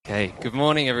Okay, good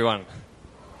morning, everyone.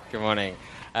 Good morning.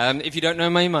 If you don't know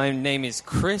me, my name is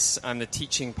Chris. I'm the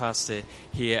teaching pastor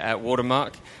here at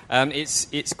Watermark.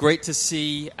 It's great to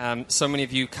see so many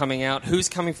of you coming out. Who's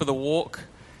coming for the walk?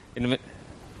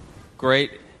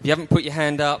 Great. If you haven't put your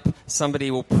hand up,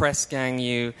 somebody will press gang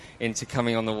you into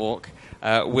coming on the walk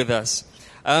with us.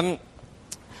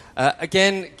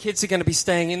 Again, kids are going to be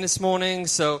staying in this morning,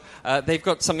 so they've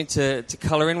got something to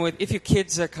colour in with. If your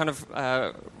kids are kind of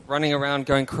running around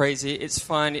going crazy, it's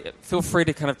fine. Feel free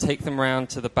to kind of take them around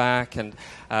to the back, and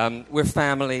we're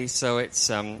family, so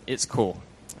it's cool.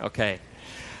 Okay.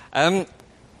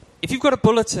 If you've got a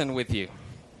bulletin with you,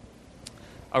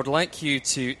 I would like you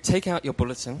to take out your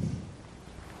bulletin.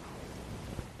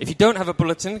 If you don't have a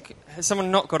bulletin, has someone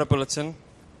not got a bulletin?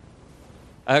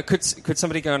 Could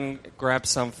somebody go and grab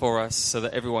some for us so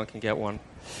that everyone can get one?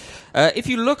 If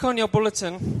you look on your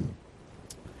bulletin,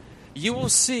 you will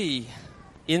see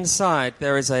inside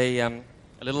there is a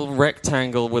little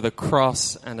rectangle with a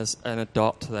cross and a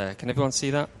dot there. Can everyone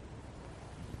see that?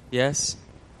 Yes?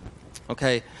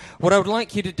 Okay. What I would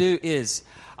like you to do is,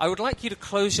 I would like you to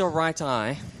close your right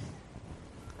eye,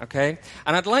 okay?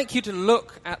 And I'd like you to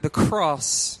look at the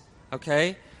cross,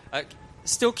 okay?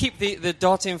 Still keep the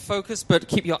dot in focus, but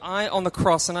keep your eye on the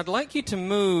cross. And I'd like you to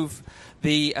move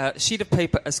the sheet of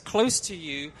paper as close to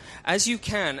you as you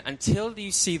can until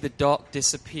you see the dot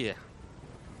disappear.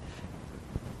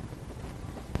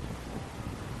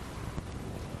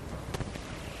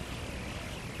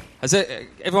 Has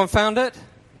everyone found it?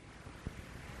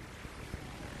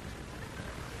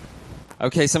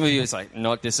 Okay, some of you is like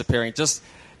not disappearing. Just,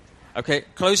 okay,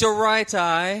 close your right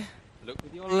eye. Look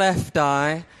with your left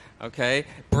eye. Okay,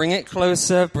 bring it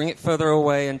closer, bring it further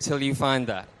away until you find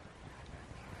that.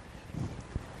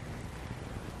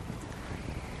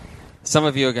 Some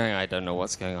of you are going, I don't know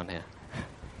what's going on here.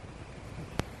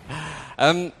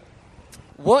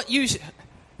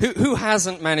 Who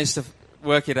hasn't managed to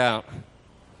work it out?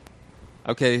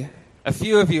 Okay, a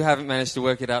few of you haven't managed to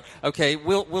work it out. Okay,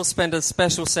 we'll spend a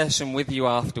special session with you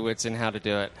afterwards in how to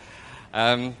do it.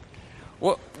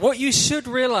 What you should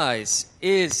realize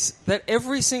is that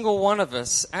every single one of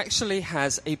us actually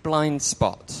has a blind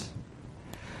spot.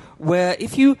 Where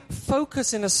if you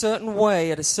focus in a certain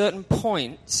way at a certain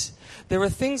point, there are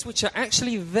things which are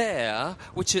actually there,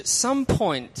 which at some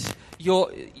point,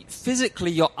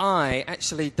 physically your eye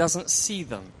actually doesn't see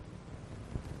them.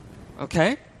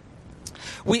 Okay?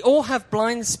 We all have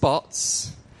blind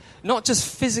spots, not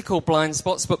just physical blind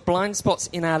spots, but blind spots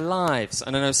in our lives.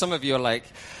 And I know some of you are like,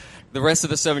 the rest of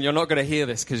the sermon, you're not going to hear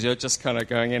this because you're just kind of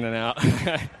going in and out.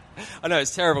 I know,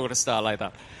 it's terrible to start like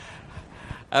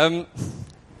that.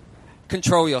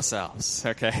 Control yourselves,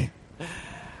 okay?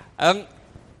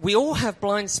 We all have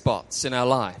blind spots in our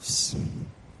lives.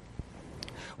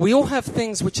 We all have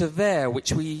things which are there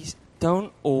which we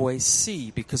don't always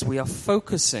see because we are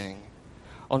focusing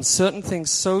on certain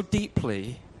things so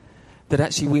deeply that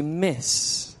actually we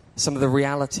miss some of the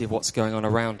reality of what's going on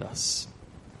around us.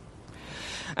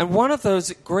 And one of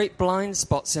those great blind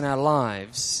spots in our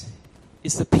lives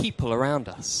is the people around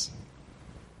us.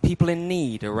 People in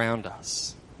need around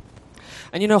us.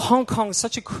 And you know, Hong Kong is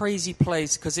such a crazy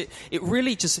place because it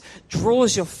really just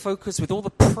draws your focus with all the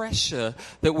pressure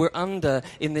that we're under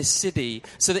in this city.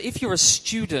 So that if you're a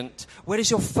student, where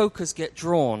does your focus get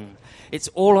drawn? It's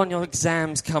all on your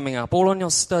exams coming up, all on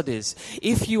your studies.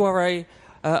 If you are a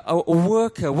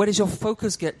worker, where does your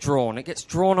focus get drawn? It gets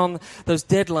drawn on those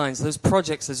deadlines, those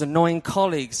projects, those annoying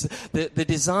colleagues, the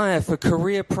desire for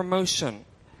career promotion.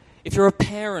 If you're a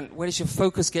parent, where does your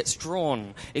focus get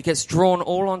drawn? It gets drawn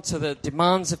all onto the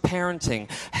demands of parenting,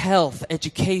 health,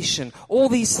 education, all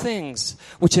these things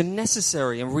which are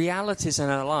necessary and realities in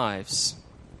our lives.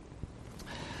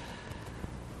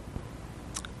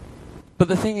 But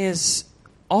the thing is,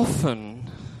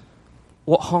 often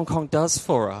what Hong Kong does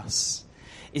for us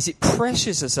is it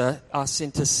pressures us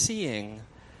into seeing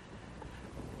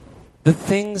the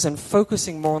things and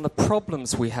focusing more on the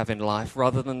problems we have in life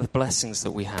rather than the blessings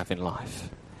that we have in life.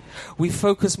 We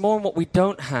focus more on what we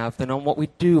don't have than on what we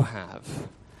do have.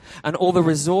 And all the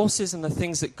resources and the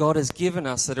things that God has given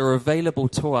us that are available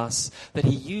to us that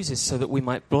He uses so that we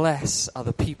might bless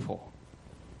other people.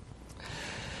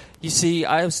 You see,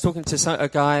 I was talking to a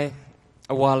guy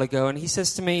a while ago, and he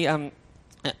says to me,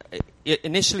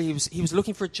 initially he was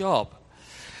looking for a job,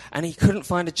 and he couldn't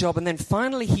find a job, and then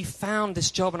finally he found this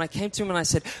job, and I came to him and I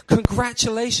said,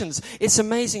 congratulations, it's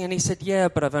amazing. And he said, yeah,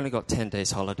 but I've only got 10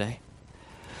 days holiday.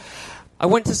 I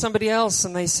went to somebody else,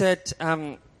 and they said,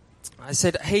 I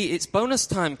said, hey, it's bonus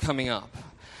time coming up.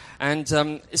 And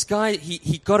this guy,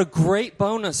 he got a great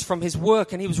bonus from his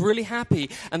work, and he was really happy.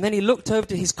 And then he looked over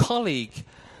to his colleague,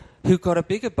 who got a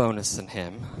bigger bonus than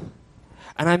him.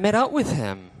 And I met up with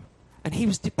him, and he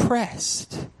was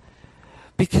depressed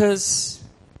because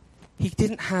he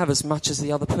didn't have as much as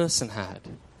the other person had.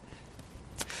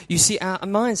 You see, our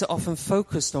minds are often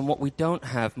focused on what we don't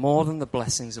have more than the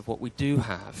blessings of what we do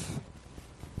have.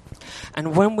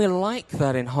 And when we're like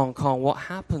that in Hong Kong, what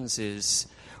happens is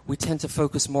we tend to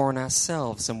focus more on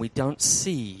ourselves, and we don't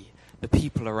see the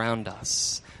people around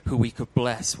us who we could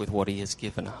bless with what he has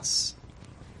given us.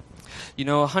 You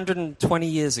know, 120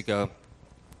 years ago,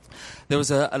 there was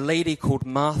a lady called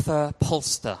Martha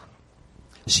Polster.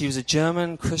 She was a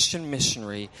German Christian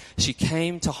missionary. She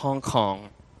came to Hong Kong,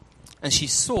 and she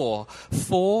saw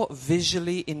 4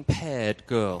 visually impaired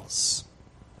girls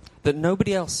that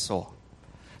nobody else saw,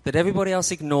 that everybody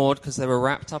else ignored because they were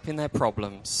wrapped up in their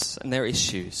problems and their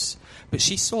issues. But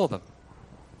she saw them.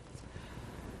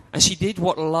 And she did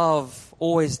what love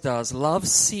always does. Love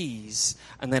sees,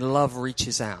 and then love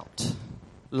reaches out.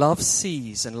 Love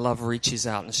sees, and love reaches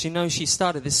out. And she knows she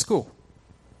started this school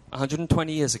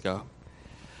 120 years ago,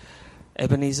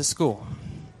 Ebenezer School.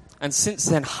 And since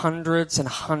then, hundreds and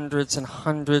hundreds and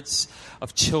hundreds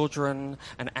of children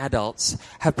and adults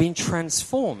have been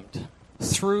transformed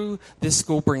through this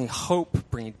school, bringing hope,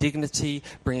 bringing dignity,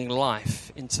 bringing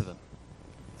life into them.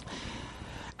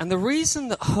 And the reason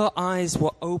that her eyes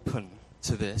were open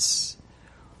to this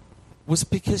was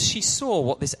because she saw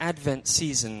what this Advent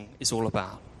season is all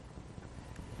about.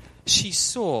 She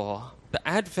saw that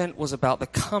Advent was about the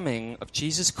coming of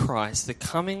Jesus Christ, the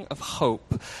coming of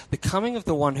hope, the coming of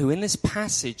the one who in this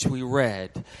passage we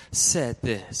read said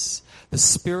this: "The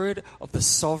Spirit of the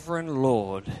sovereign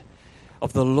Lord,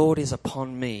 of the Lord is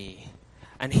upon me,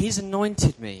 and he's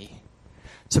anointed me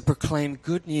to proclaim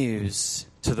good news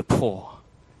to the poor,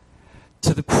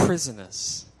 to the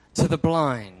prisoners, to the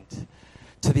blind,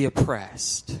 to the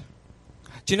oppressed."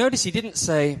 Do you notice he didn't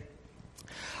say,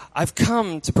 "I've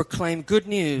come to proclaim good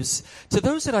news to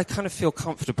those that I kind of feel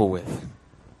comfortable with"?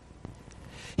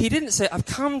 He didn't say, "I've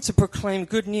come to proclaim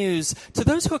good news to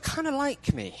those who are kind of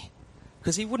like me,"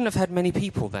 because he wouldn't have had many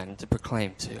people then to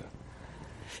proclaim to.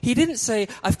 He didn't say,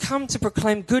 "I've come to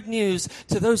proclaim good news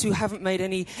to those who haven't made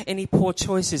any poor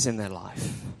choices in their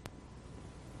life."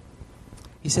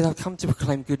 He said, "I've come to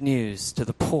proclaim good news to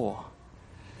the poor,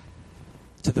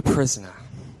 to the prisoner,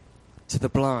 to the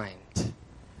blind,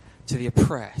 to the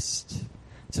oppressed,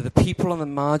 to the people on the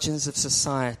margins of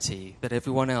society that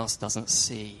everyone else doesn't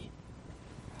see."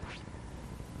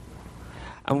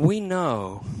 And we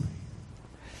know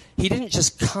he didn't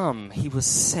just come, he was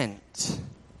sent,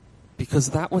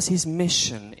 because that was his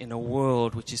mission in a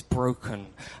world which is broken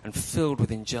and filled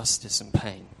with injustice and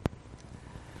pain.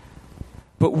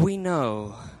 But we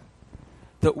know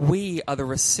that we are the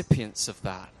recipients of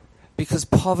that, because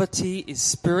poverty is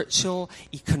spiritual,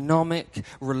 economic,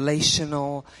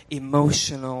 relational,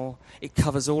 emotional. It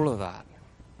covers all of that.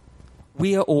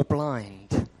 We are all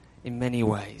blind in many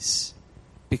ways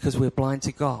because we're blind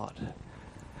to God.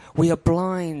 We are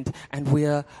blind and we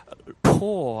are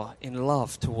poor in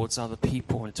love towards other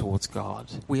people and towards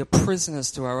God. We are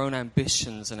prisoners to our own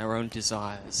ambitions and our own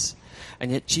desires.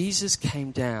 And yet Jesus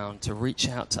came down to reach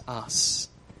out to us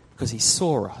because he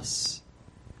saw us,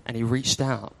 and he reached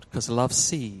out because love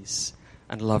sees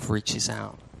and love reaches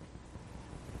out.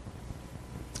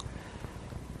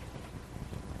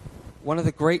 One of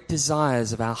the great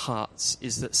desires of our hearts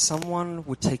is that someone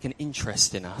would take an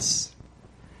interest in us,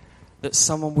 that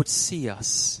someone would see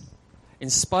us in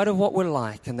spite of what we're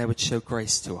like, and they would show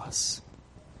grace to us.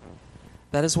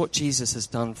 That is what Jesus has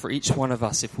done for each one of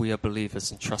us if we are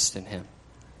believers and trust in him.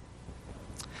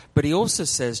 But he also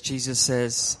says, Jesus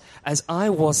says, "As I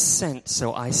was sent,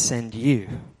 so I send you."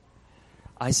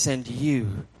 I send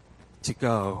you to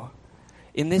go.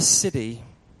 In this city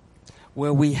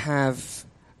where we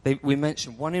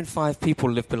mentioned 1 in 5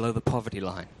 people live below the poverty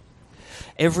line.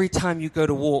 Every time you go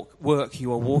to work,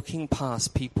 you are walking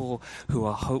past people who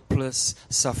are hopeless,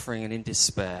 suffering, and in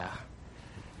despair.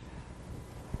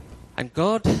 And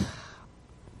God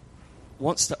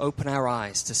wants to open our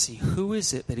eyes to see who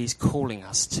is it that he's calling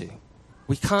us to.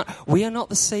 We are not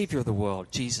the savior of the world,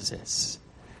 Jesus is.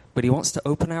 But he wants to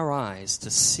open our eyes to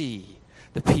see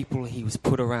the people he was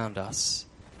put around us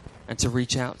and to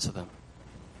reach out to them.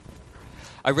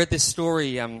 I read this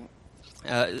story,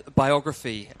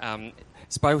 biography.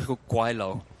 It's a biography called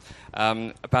Guilo,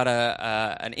 about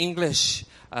an English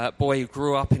boy who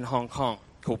grew up in Hong Kong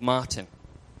called Martin.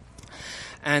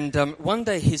 And one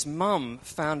day his mum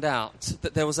found out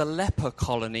that there was a leper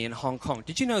colony in Hong Kong.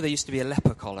 Did you know there used to be a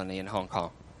leper colony in Hong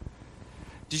Kong?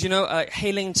 Did you know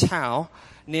Hailing Tao,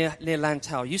 near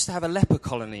Lantau, used to have a leper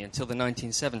colony until the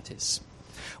 1970s,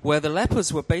 where the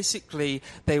lepers were basically,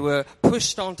 they were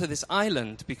pushed onto this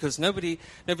island because nobody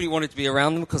wanted to be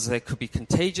around them because they could be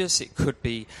contagious. It could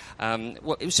be, it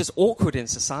was just awkward in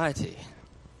society.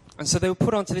 And so they were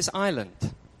put onto this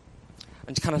island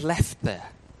and kind of left there.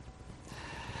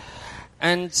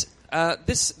 And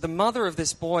the mother of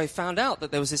this boy found out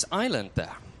that there was this island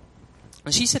there.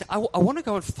 And she said, I want to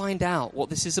go and find out what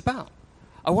this is about.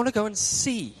 I want to go and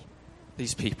see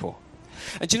these people.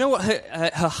 And do you know what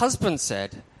her husband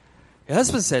said? Her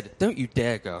husband said, don't you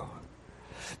dare go.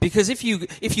 Because if you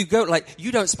go, like,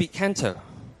 you don't speak Canto.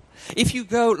 If you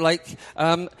go, like,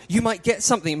 you might get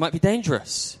something, it might be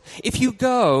dangerous. If you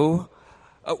go,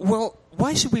 well,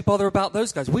 why should we bother about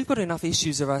those guys? We've got enough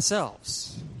issues of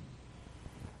ourselves.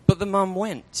 But the mum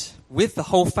went with the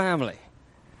whole family.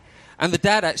 And the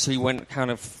dad actually went kind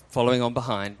of following on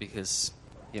behind because,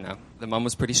 the mum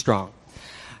was pretty strong.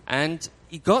 And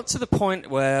he got to the point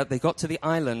where they got to the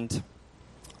island.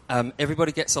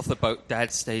 Everybody gets off the boat.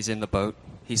 Dad stays in the boat.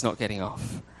 He's not getting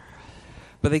off.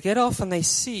 But they get off and they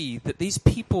see that these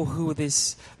people who were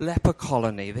this leper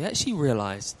colony, they actually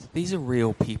realized these are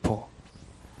real people.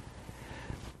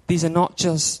 These are not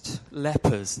just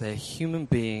lepers. They're human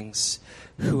beings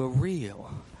who are real.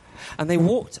 And they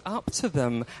walked up to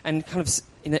them and kind of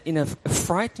in a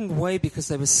frightened way because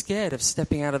they were scared of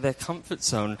stepping out of their comfort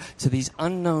zone to these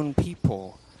unknown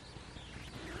people.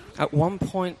 At one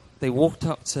point, they walked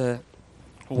up to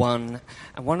one,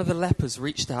 and one of the lepers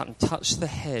reached out and touched the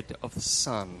head of the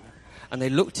son. And they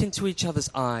looked into each other's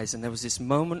eyes, and there was this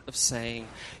moment of saying,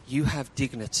 you have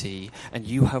dignity, and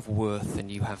you have worth,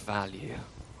 and you have value.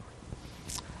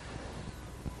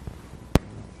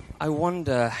 I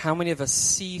wonder how many of us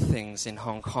see things in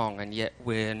Hong Kong, and yet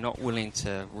we're not willing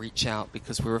to reach out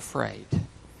because we're afraid.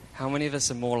 How many of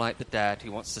us are more like the dad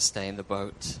who wants to stay in the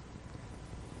boat?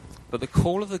 But the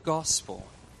call of the gospel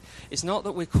is not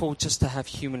that we're called just to have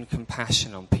human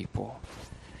compassion on people.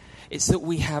 It's that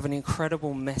we have an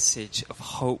incredible message of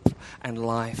hope and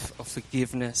life, of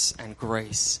forgiveness and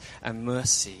grace and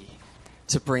mercy,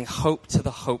 to bring hope to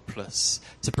the hopeless,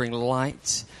 to bring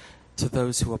light to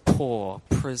those who are poor,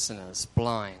 prisoners,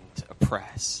 blind,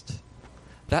 oppressed.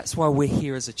 That's why we're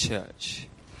here as a church.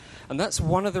 And that's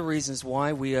one of the reasons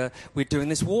why we're doing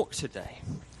this walk today.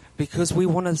 Because we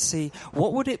want to see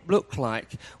what would it look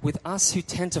like with us who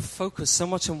tend to focus so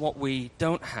much on what we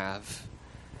don't have,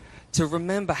 to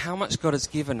remember how much God has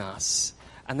given us,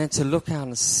 and then to look out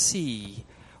and see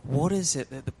what is it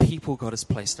that the people God has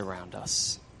placed around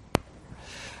us.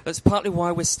 That's partly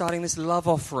why we're starting this love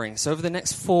offering. So over the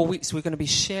next 4 weeks, we're going to be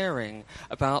sharing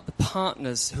about the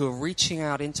partners who are reaching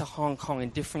out into Hong Kong in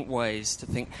different ways to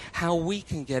think how we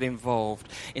can get involved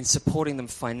in supporting them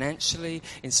financially,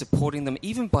 in supporting them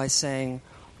even by saying,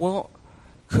 well,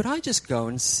 could I just go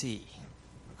and see?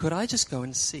 Could I just go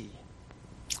and see?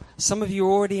 Some of you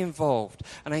are already involved,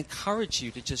 and I encourage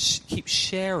you to just keep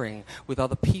sharing with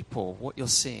other people what you're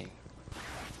seeing.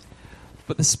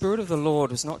 But the Spirit of the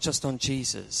Lord is not just on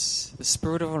Jesus. The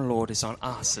Spirit of the Lord is on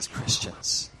us as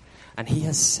Christians. And He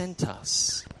has sent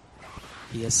us.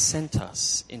 He has sent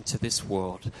us into this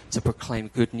world to proclaim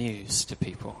good news to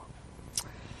people.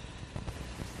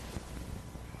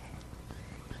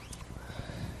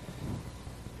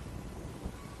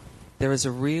 There is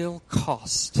a real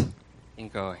cost in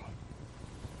going.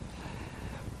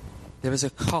 There is a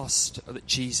cost that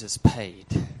Jesus paid.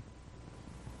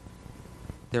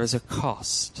 There is a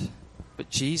cost, but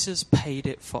Jesus paid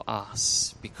it for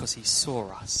us because He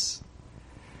saw us.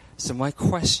 So my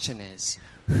question is,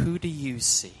 who do you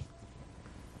see?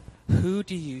 Who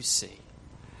do you see?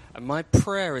 And my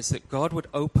prayer is that God would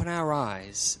open our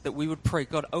eyes, that we would pray,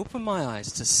 God, open my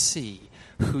eyes to see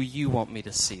who you want me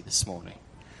to see this morning,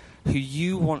 who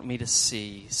you want me to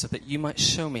see so that you might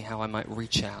show me how I might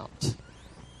reach out.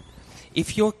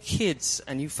 If your kids,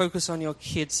 and you focus on your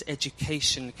kids'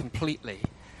 education completely,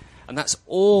 and that's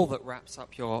all that wraps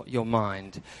up your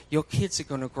mind, your kids are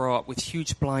going to grow up with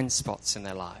huge blind spots in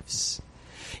their lives.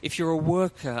 If you're a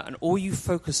worker and all you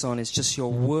focus on is just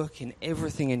your work in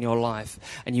everything in your life,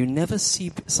 and you never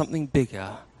see something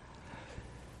bigger,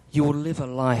 you will live a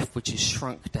life which is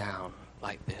shrunk down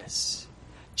like this.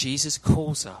 Jesus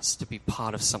calls us to be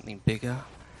part of something bigger,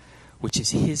 which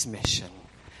is His mission.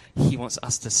 He wants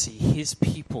us to see His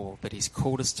people that He's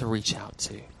called us to reach out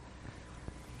to.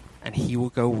 And He will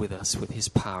go with us with His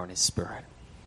power and His Spirit.